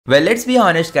Well, let's be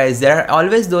honest guys, there are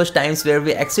always those times where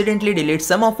we accidentally delete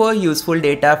some of our useful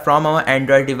data from our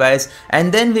Android device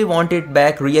and then we want it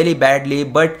back really badly,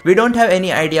 but we don't have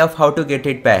any idea of how to get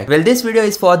it back. Well, this video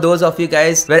is for those of you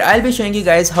guys where I'll be showing you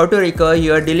guys how to recover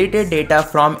your deleted data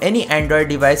from any Android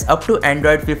device up to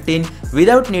Android 15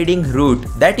 without needing root.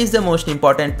 That is the most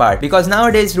important part, because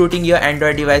nowadays rooting your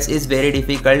Android device is very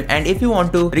difficult, and if you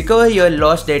want to recover your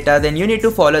lost data, then you need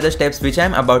to follow the steps which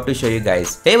I'm about to show you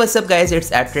guys. Hey, what's up guys,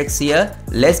 it's here.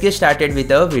 Let's get started with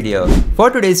our video. For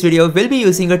today's video, we'll be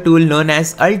using a tool known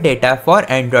as AltData for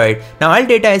Android. Now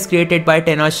AltData is created by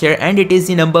Tenorshare and it is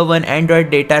the #1 Android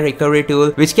data recovery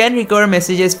tool which can recover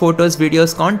messages, photos,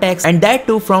 videos, contacts, and that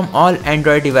too from all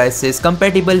Android devices,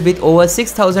 compatible with over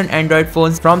 6,000 Android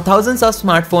phones from thousands of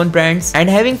smartphone brands, and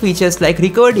having features like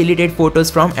recover deleted photos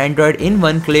from Android in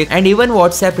one click and even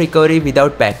WhatsApp recovery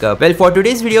without backup. Well, for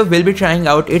today's video, we'll be trying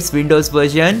out its Windows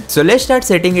version. So let's start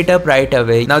setting it up right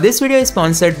away. Now this video is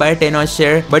sponsored by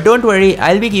Tenorshare, but don't worry,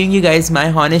 I'll be giving you guys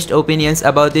my honest opinions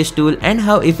about this tool and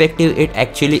how effective it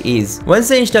actually is. Once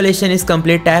the installation is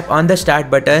complete, tap on the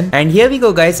start button, and here we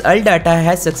go guys, AltData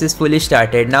has successfully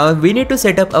started. Now we need to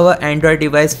set up our Android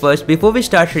device first before we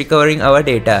start recovering our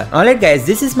data. Alright guys,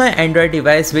 this is my Android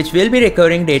device which we'll be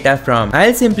recovering data from.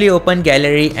 I'll simply open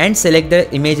gallery and select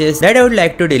the images that I would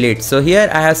like to delete. So here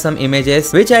I have some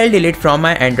images which I'll delete from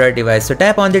my Android device. So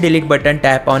tap on the delete button,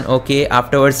 tap on OK.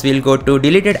 Afterwards we'll go to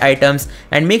deleted items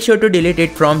and make sure to delete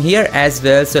it from here as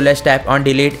well. So let's tap on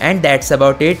delete, and that's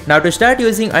about it. Now to start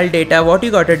using AltData, what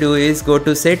you gotta do is go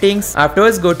to settings,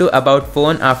 afterwards go to about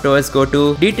phone, afterwards go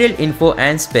to detailed info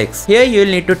and specs. Here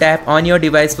you'll need to tap on your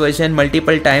device version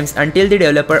multiple times until the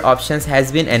developer options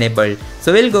has been enabled.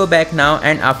 So we'll go back now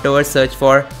and afterwards search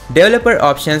for developer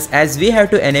options, as we have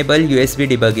to enable USB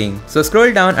debugging. So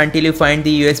scroll down until you find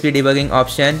the USB debugging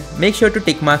option. Make sure to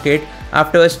tick mark it.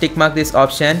 Afterwards tick mark this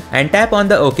option and tap on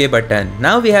the OK button.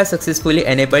 Now we have successfully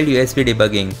enabled USB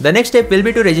debugging. The next step will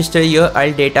be to register your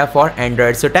AltData for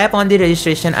Android. So tap on the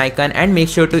registration icon and make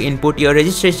sure to input your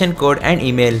registration code and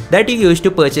email that you used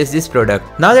to purchase this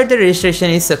product. Now that the registration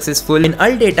is successful, in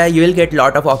AltData you will get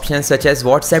lot of options such as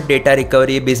WhatsApp data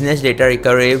recovery, business data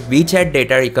recovery, WeChat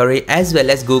data recovery, as well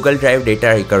as Google Drive data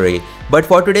recovery. But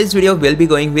for today's video, we'll be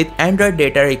going with Android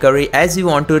data recovery, as we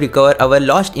want to recover our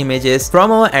lost images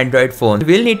from our Android phone.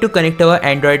 We'll need to connect our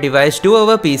Android device to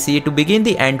our PC to begin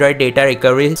the Android data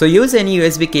recovery. So use any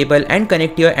USB cable and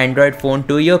connect your Android phone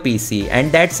to your PC,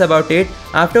 and that's about it.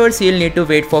 Afterwards, you'll need to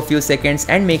wait for a few seconds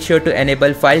and make sure to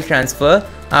enable file transfer.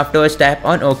 Afterwards tap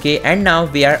on OK, and now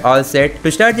we are all set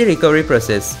to start the recovery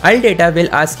process. AltData will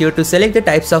ask you to select the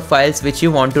types of files which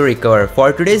you want to recover.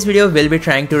 For today's video, we'll be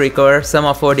trying to recover some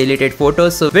of our deleted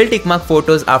photos, so we'll tick mark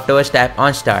photos, afterwards tap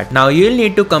on start. Now you'll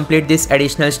need to complete this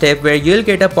additional step where you'll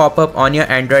get a pop-up on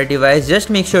your Android device. Just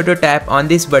make sure to tap on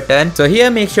this button. So here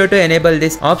make sure to enable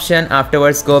this option,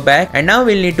 afterwards go back, and now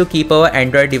we'll need to keep our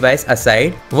Android device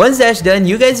aside. Once that's done,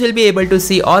 you guys will be able to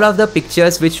see all of the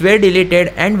pictures which were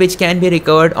deleted and which can be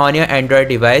recovered on your Android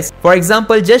device. For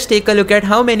example, just take a look at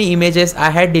how many images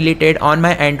I had deleted on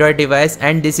my Android device,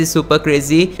 and this is super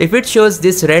crazy. If it shows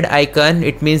this red icon,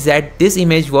 it means that this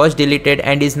image was deleted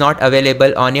and is not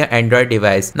available on your Android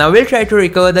device. Now we'll try to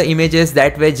recover the images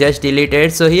that were just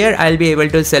deleted. So here I'll be able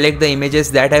to select the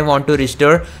images that I want to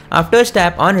restore. After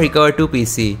tap on recover to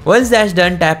PC. Once that's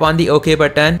done, tap on the OK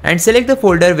button and select the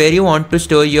folder where you want to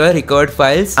store your recovered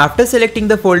files. After selecting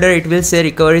the folder, it will say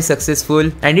recovery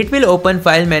successful, and it will open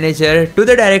File Manager to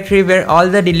the directory where all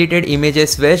the deleted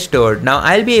images were stored. Now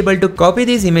I'll be able to copy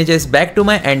these images back to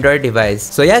my Android device.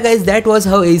 So yeah guys, that was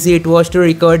how easy it was to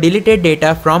recover deleted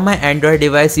data from my Android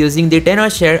device using the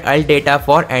Tenorshare AltData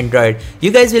for Android.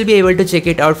 You guys will be able to check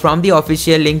it out from the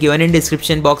official link given in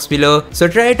description box below. So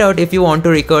try it out if you want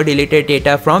to recover deleted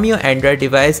data from your Android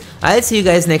device. I'll see you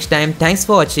guys next time. Thanks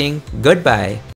for watching. Goodbye.